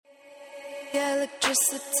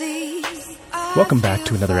Welcome back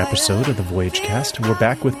to another episode of the Voyagecast. We're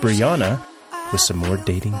back with Brianna with some more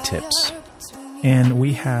dating tips. And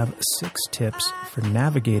we have 6 tips for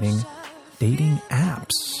navigating dating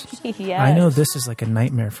apps. Yes. I know this is like a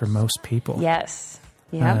nightmare for most people. Yes.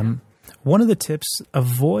 Yeah. One of the tips,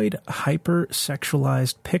 avoid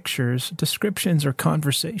hyper-sexualized pictures, descriptions, or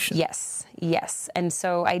conversations. Yes. And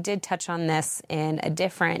so I did touch on this in a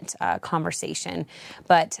different conversation,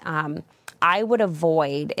 but I would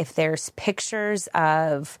avoid if there's pictures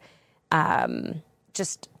of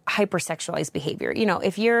just hypersexualized behavior. You know,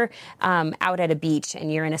 if you're out at a beach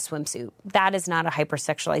and you're in a swimsuit, that is not a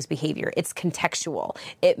hypersexualized behavior. It's contextual.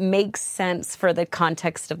 It makes sense for the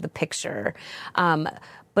context of the picture.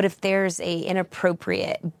 But if there's a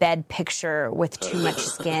inappropriate bed picture with too much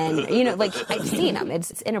skin, you know, like I've seen them,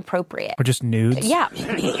 it's inappropriate. Or just nudes. Yeah.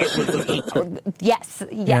 Yes.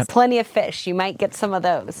 Yep. Plenty of fish. You might get some of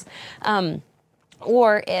those.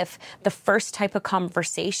 Or if the first type of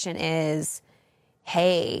conversation is,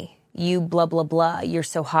 hey, you blah, blah, blah, you're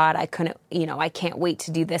so hot, I can't wait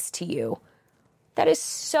to do this to you. That is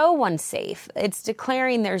so unsafe. It's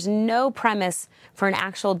declaring there's no premise for an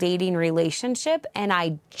actual dating relationship, and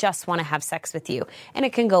I just want to have sex with you. And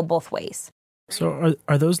it can go both ways. So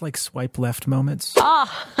are those like swipe left moments?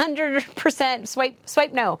 100%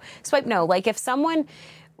 swipe no. Swipe no. Like if someone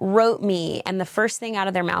wrote me and the first thing out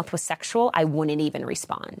of their mouth was sexual, I wouldn't even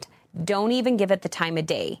respond. Don't even give it the time of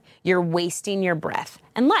day. You're wasting your breath.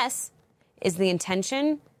 Unless, is the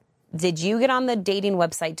intention, did you get on the dating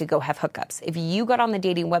website to go have hookups? If you got on the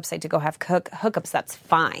dating website to go have hookups, that's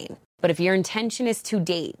fine. But if your intention is to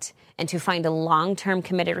date and to find a long-term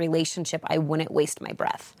committed relationship, I wouldn't waste my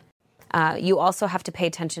breath. You also have to pay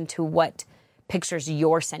attention to what pictures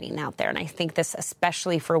you're sending out there. And I think this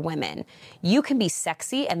especially for women. You can be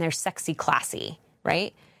sexy and they're sexy classy,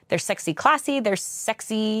 right? They're sexy classy, they're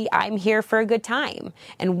sexy, I'm here for a good time.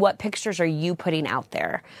 And what pictures are you putting out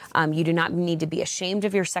there? You do not need to be ashamed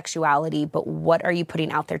of your sexuality, but what are you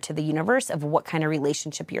putting out there to the universe of what kind of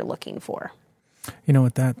relationship you're looking for? You know,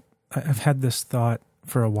 with that, I've had this thought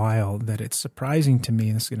for a while that it's surprising to me,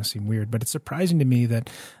 and this is going to seem weird, but it's surprising to me that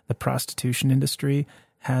the prostitution industry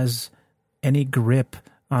has any grip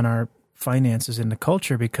on our finances in the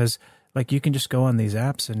culture, because like you can just go on these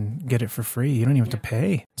apps and get it for free. You don't even have to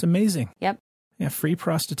pay. It's amazing. Yep. Yeah, free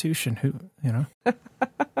prostitution.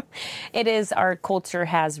 It is. Our culture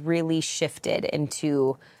has really shifted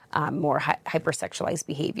into more hypersexualized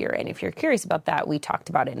behavior. And if you're curious about that, we talked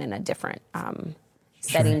about it in a different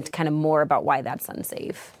setting, kind of more about why that's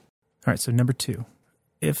unsafe. All right. So number 2,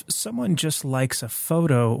 if someone just likes a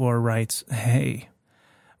photo or writes, hey,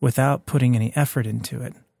 without putting any effort into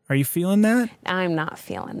it, are you feeling that? I'm not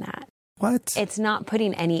feeling that. What? It's not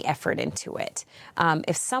putting any effort into it.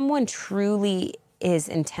 If someone truly is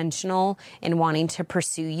intentional in wanting to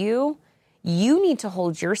pursue you, you need to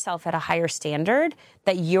hold yourself at a higher standard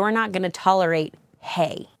that you're not going to tolerate,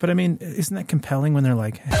 hey. But I mean, isn't that compelling when they're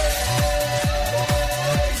like, hey?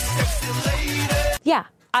 Yeah,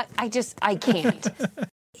 I can't.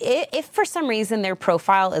 If for some reason their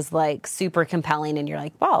profile is like super compelling and you're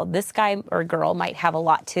like, wow, this guy or girl might have a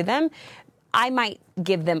lot to them, I might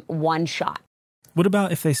give them one shot. What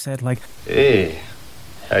about if they said like, hey,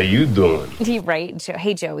 how you doing? Right.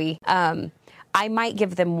 Hey, Joey. I might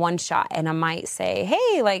give them one shot and I might say,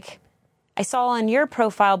 hey, like I saw on your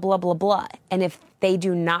profile, blah, blah, blah. And if they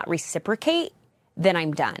do not reciprocate, then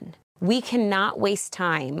I'm done. We cannot waste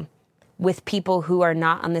time with people who are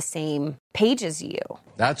not on the same page as you.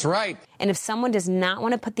 That's right. And if someone does not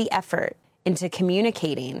want to put the effort into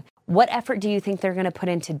communicating, what effort do you think they're going to put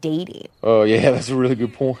into dating? Oh, yeah, that's a really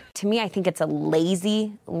good point. To me, I think it's a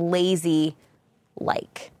lazy,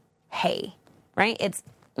 like, hey, right? It's,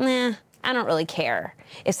 I don't really care.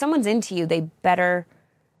 If someone's into you, they better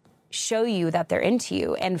show you that they're into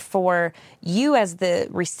you. And for you as the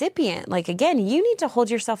recipient, like, again, you need to hold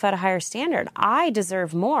yourself at a higher standard. I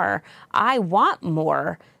deserve more. I want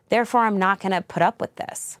more. Therefore, I'm not going to put up with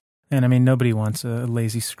this. And I mean, nobody wants a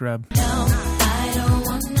lazy scrub. No, I don't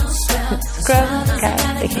want no scrub.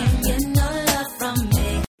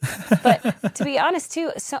 But to be honest,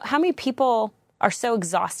 too, so how many people are so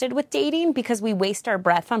exhausted with dating because we waste our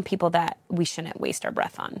breath on people that we shouldn't waste our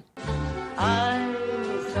breath on? I'm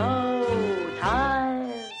so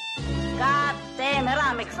tired. God damn it,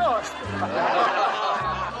 I'm exhausted.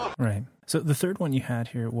 Right. So the third one you had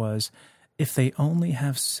here was, if they only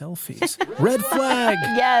have selfies. Red flag!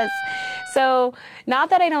 Yes. So not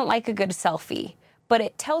that I don't like a good selfie, but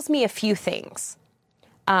it tells me a few things.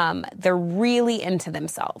 They're really into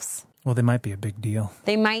themselves. Well, they might be a big deal.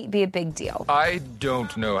 They might be a big deal. I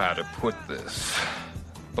don't know how to put this,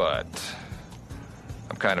 but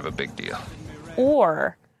I'm kind of a big deal.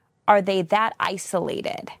 Or are they that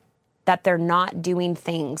isolated that they're not doing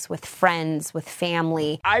things with friends, with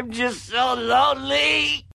family? I'm just so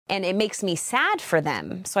lonely. And it makes me sad for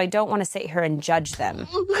them. So I don't want to sit here and judge them.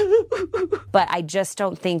 But I just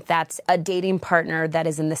don't think that's a dating partner that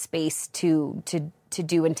is in the space to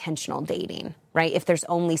do intentional dating, right? If there's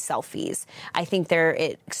only selfies. I think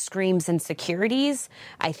it screams insecurities.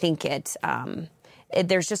 I think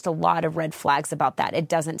there's just a lot of red flags about that. It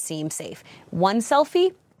doesn't seem safe. One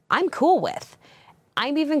selfie, I'm cool with.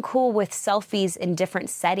 I'm even cool with selfies in different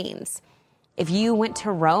settings. If you went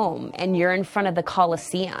to Rome and you're in front of the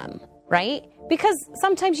Colosseum, right? Because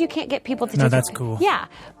sometimes you can't get people to take. No, that's cool. Yeah,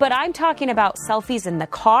 but I'm talking about selfies in the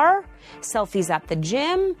car, selfies at the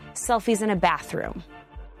gym, selfies in a bathroom.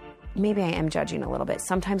 Maybe I am judging a little bit.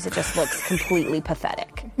 Sometimes it just looks completely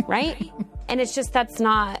pathetic, right? And it's just,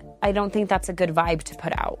 I don't think that's a good vibe to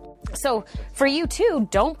put out. So for you too,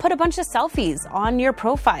 don't put a bunch of selfies on your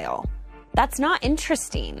profile. That's not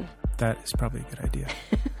interesting. That is probably a good idea.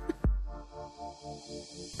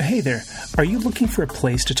 Hey there, are you looking for a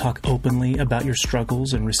place to talk openly about your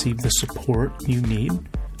struggles and receive the support you need?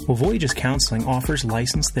 Well, Voyages Counseling offers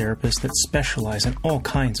licensed therapists that specialize in all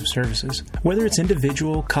kinds of services. Whether it's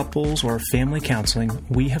individual, couples, or family counseling,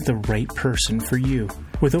 we have the right person for you.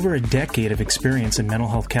 With over a decade of experience in mental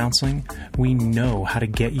health counseling, we know how to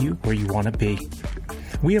get you where you want to be.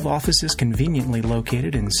 We have offices conveniently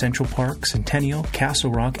located in Central Park, Centennial,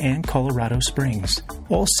 Castle Rock, and Colorado Springs.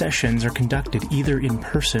 All sessions are conducted either in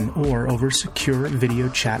person or over a secure video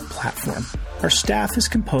chat platform. Our staff is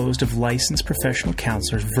composed of licensed professional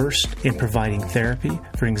counselors versed in providing therapy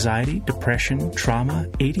for anxiety, depression, trauma,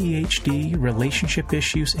 ADHD, relationship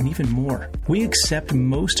issues, and even more. We accept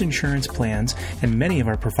most insurance plans, and many of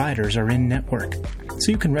our providers are in-network,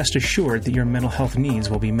 so you can rest assured that your mental health needs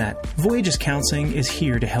will be met. Voyages Counseling is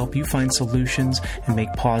here to help you find solutions and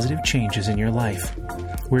make positive changes in your life.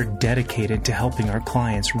 We're dedicated to helping our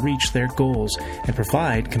clients reach their goals and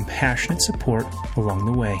provide compassionate support along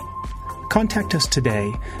the way. Contact us today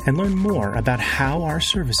and learn more about how our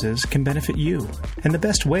services can benefit you. And the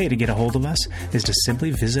best way to get a hold of us is to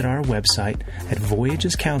simply visit our website at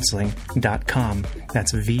voyagescounseling.com.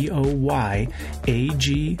 That's VOYAGES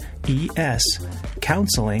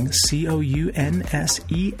counseling,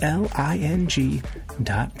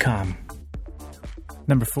 COUNSELING.com.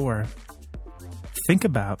 Number 4, think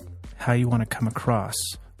about how you want to come across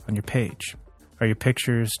on your page. Are your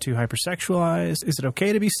pictures too hypersexualized? Is it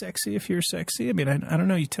okay to be sexy if you're sexy? I mean, I don't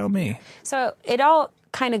know. You tell me. So it all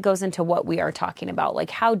kind of goes into what we are talking about. Like,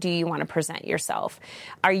 how do you want to present yourself?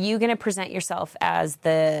 Are you going to present yourself as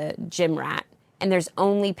the gym rat and there's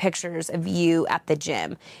only pictures of you at the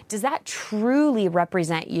gym? Does that truly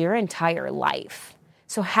represent your entire life?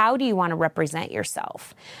 So how do you want to represent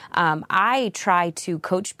yourself? I try to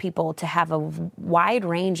coach people to have a wide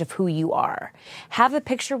range of who you are. Have a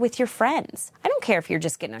picture with your friends. I don't care if you're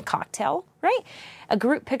just getting a cocktail, right? A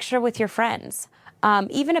group picture with your friends.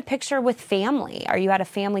 Even a picture with family. Are you at a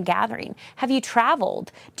family gathering? Have you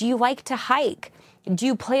traveled? Do you like to hike? Do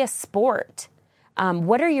you play a sport?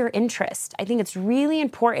 What are your interests? I think it's really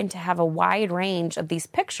important to have a wide range of these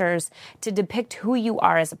pictures to depict who you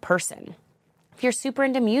are as a person. If you're super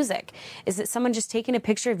into music, is it someone just taking a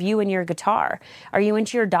picture of you and your guitar? Are you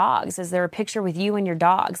into your dogs? Is there a picture with you and your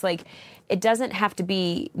dogs? Like, it doesn't have to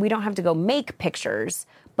be, we don't have to go make pictures,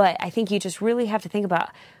 but I think you just really have to think about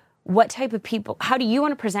what type of people, how do you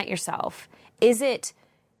want to present yourself? Is it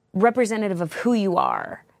representative of who you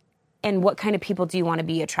are? And what kind of people do you want to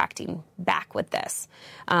be attracting back with this?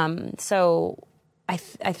 I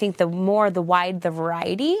think the more, the wide the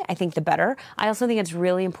variety, I think the better. I also think it's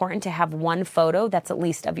really important to have one photo that's at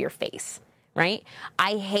least of your face, right?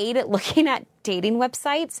 I hate it looking at dating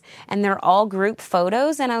websites and they're all group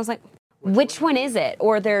photos. And I was like, which one is it?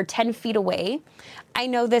 Or they're 10 feet away. I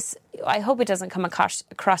know this, I hope it doesn't come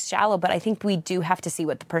across shallow, but I think we do have to see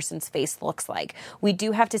what the person's face looks like. We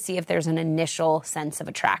do have to see if there's an initial sense of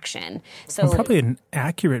attraction. So And probably an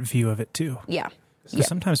accurate view of it too. Yeah. Because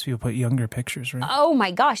sometimes people put younger pictures, right? Oh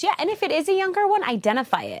my gosh, yeah. And if it is a younger one,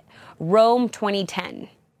 identify it. Rome 2010,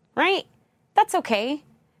 right? That's okay.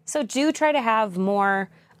 So do try to have more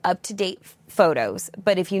up-to-date photos.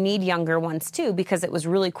 But if you need younger ones too, because it was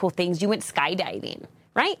really cool things, you went skydiving,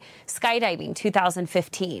 right? Skydiving,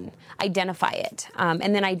 2015, identify it.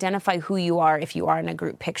 And then identify who you are if you are in a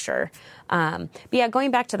group picture. But yeah,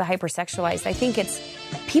 going back to the hypersexualized, I think it's,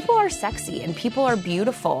 people are sexy and people are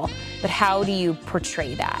beautiful, but how do you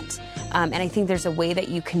portray that? And I think there's a way that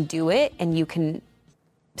you can do it and you can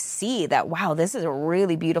see that, wow, this is a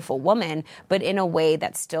really beautiful woman, but in a way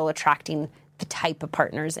that's still attracting the type of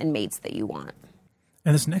partners and mates that you want.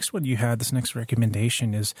 And this next one you had, this next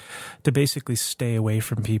recommendation is to basically stay away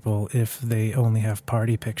from people if they only have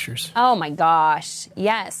party pictures. Oh my gosh.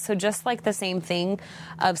 Yes. So just like the same thing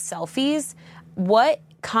of selfies, what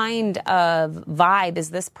kind of vibe is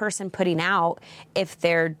this person putting out if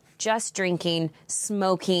they're just drinking,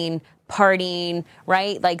 smoking, partying,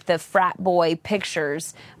 right? Like the frat boy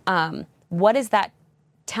pictures. What is that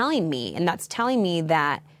telling me? And that's telling me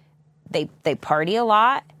that they party a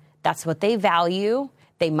lot. That's what they value.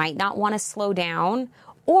 They might not want to slow down,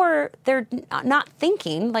 or they're not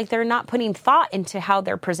thinking, like they're not putting thought into how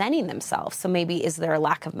they're presenting themselves. So maybe is there a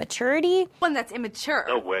lack of maturity? One that's immature.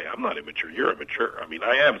 No way. I'm not immature. You're immature. I mean,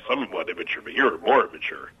 I am somewhat immature, but you're more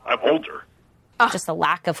immature. I'm older. Just a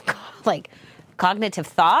lack of like cognitive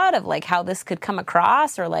thought of like how this could come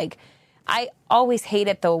across, or like, I always hate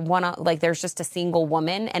it the one, like there's just a single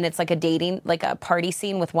woman and it's like a dating, like a party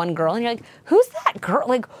scene with one girl and you're like, who's that girl?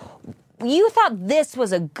 Like, you thought this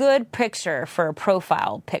was a good picture for a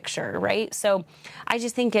profile picture, right? So I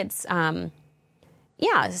just think it's,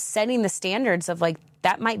 setting the standards of like,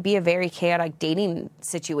 that might be a very chaotic dating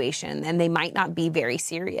situation and they might not be very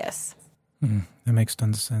serious. That makes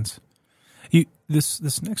tons of sense.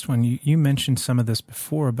 This next one, you mentioned some of this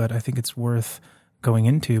before, but I think it's worth going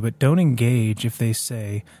into, but don't engage if they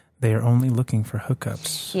say they are only looking for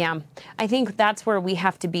hookups. Yeah, I think that's where we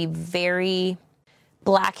have to be very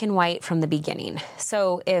black and white from the beginning.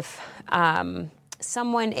 So if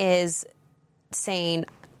someone is saying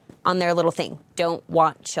on their little thing, don't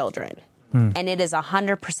want children, and it is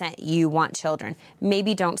 100% you want children,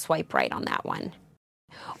 maybe don't swipe right on that one.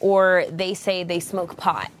 Or they say they smoke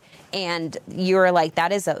pot, and you're like,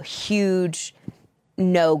 that is a huge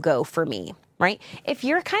no-go for me. Right? If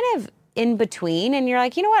you're kind of in between and you're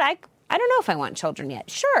like, you know what, I don't know if I want children yet.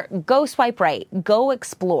 Sure, go swipe right, go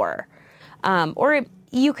explore. Or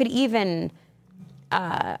you could even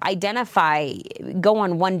identify, go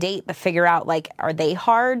on one date, but figure out like, are they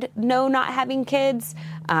hard? No, not having kids.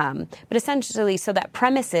 But essentially, so that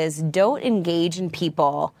premise is don't engage in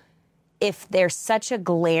people if there's such a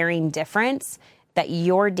glaring difference that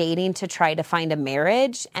you're dating to try to find a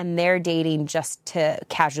marriage and they're dating just to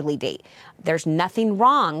casually date. There's nothing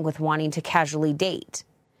wrong with wanting to casually date.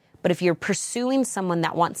 But if you're pursuing someone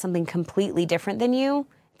that wants something completely different than you,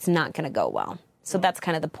 it's not going to go well. So that's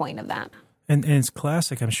kind of the point of that. And it's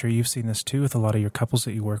classic. I'm sure you've seen this too with a lot of your couples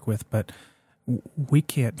that you work with, but we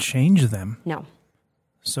can't change them. No.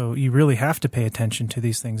 So you really have to pay attention to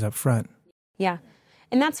these things up front. Yeah.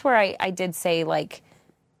 And that's where I did say, like,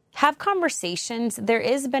 have conversations. There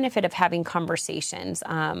is a benefit of having conversations.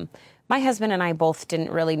 My husband and I both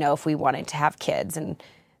didn't really know if we wanted to have kids. And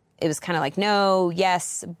it was kind of like, no,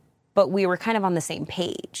 yes, but we were kind of on the same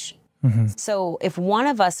page. Mm-hmm. So if one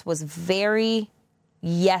of us was very,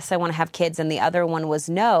 yes, I want to have kids, and the other one was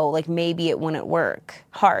no, like maybe it wouldn't work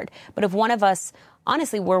hard. But if one of us,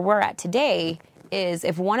 honestly, where we're at today is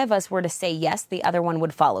if one of us were to say yes, the other one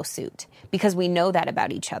would follow suit because we know that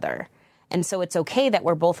about each other. And so it's okay that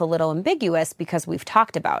we're both a little ambiguous because we've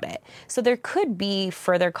talked about it. So there could be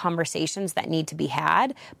further conversations that need to be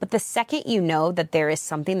had. But the second you know that there is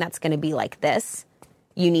something that's going to be like this,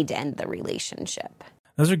 you need to end the relationship.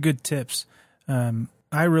 Those are good tips.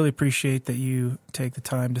 I really appreciate that you take the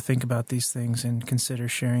time to think about these things and consider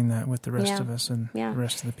sharing that with the rest of us and the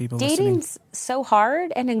rest of the people listening. Dating's so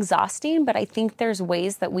hard and exhausting, but I think there's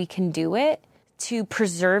ways that we can do it to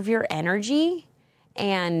preserve your energy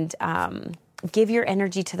and give your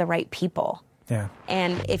energy to the right people. Yeah.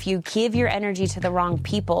 And if you give your energy to the wrong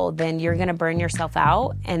people, then you're going to burn yourself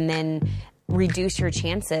out and then reduce your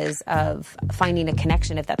chances of finding a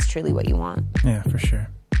connection if that's truly what you want. Yeah, for sure.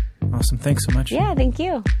 Awesome. Thanks so much. Yeah, thank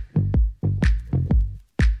you.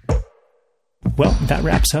 Well, that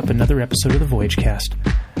wraps up another episode of the Voyagecast.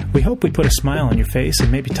 We hope we put a smile on your face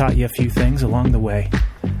and maybe taught you a few things along the way.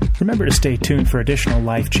 Remember to stay tuned for additional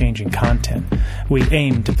life-changing content. We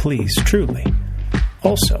aim to please, truly.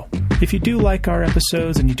 Also, if you do like our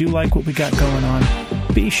episodes and you do like what we got going on,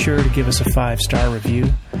 be sure to give us a 5-star review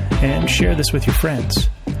and share this with your friends.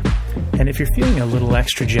 And if you're feeling a little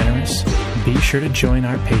extra generous, be sure to join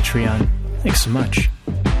our Patreon. Thanks so much.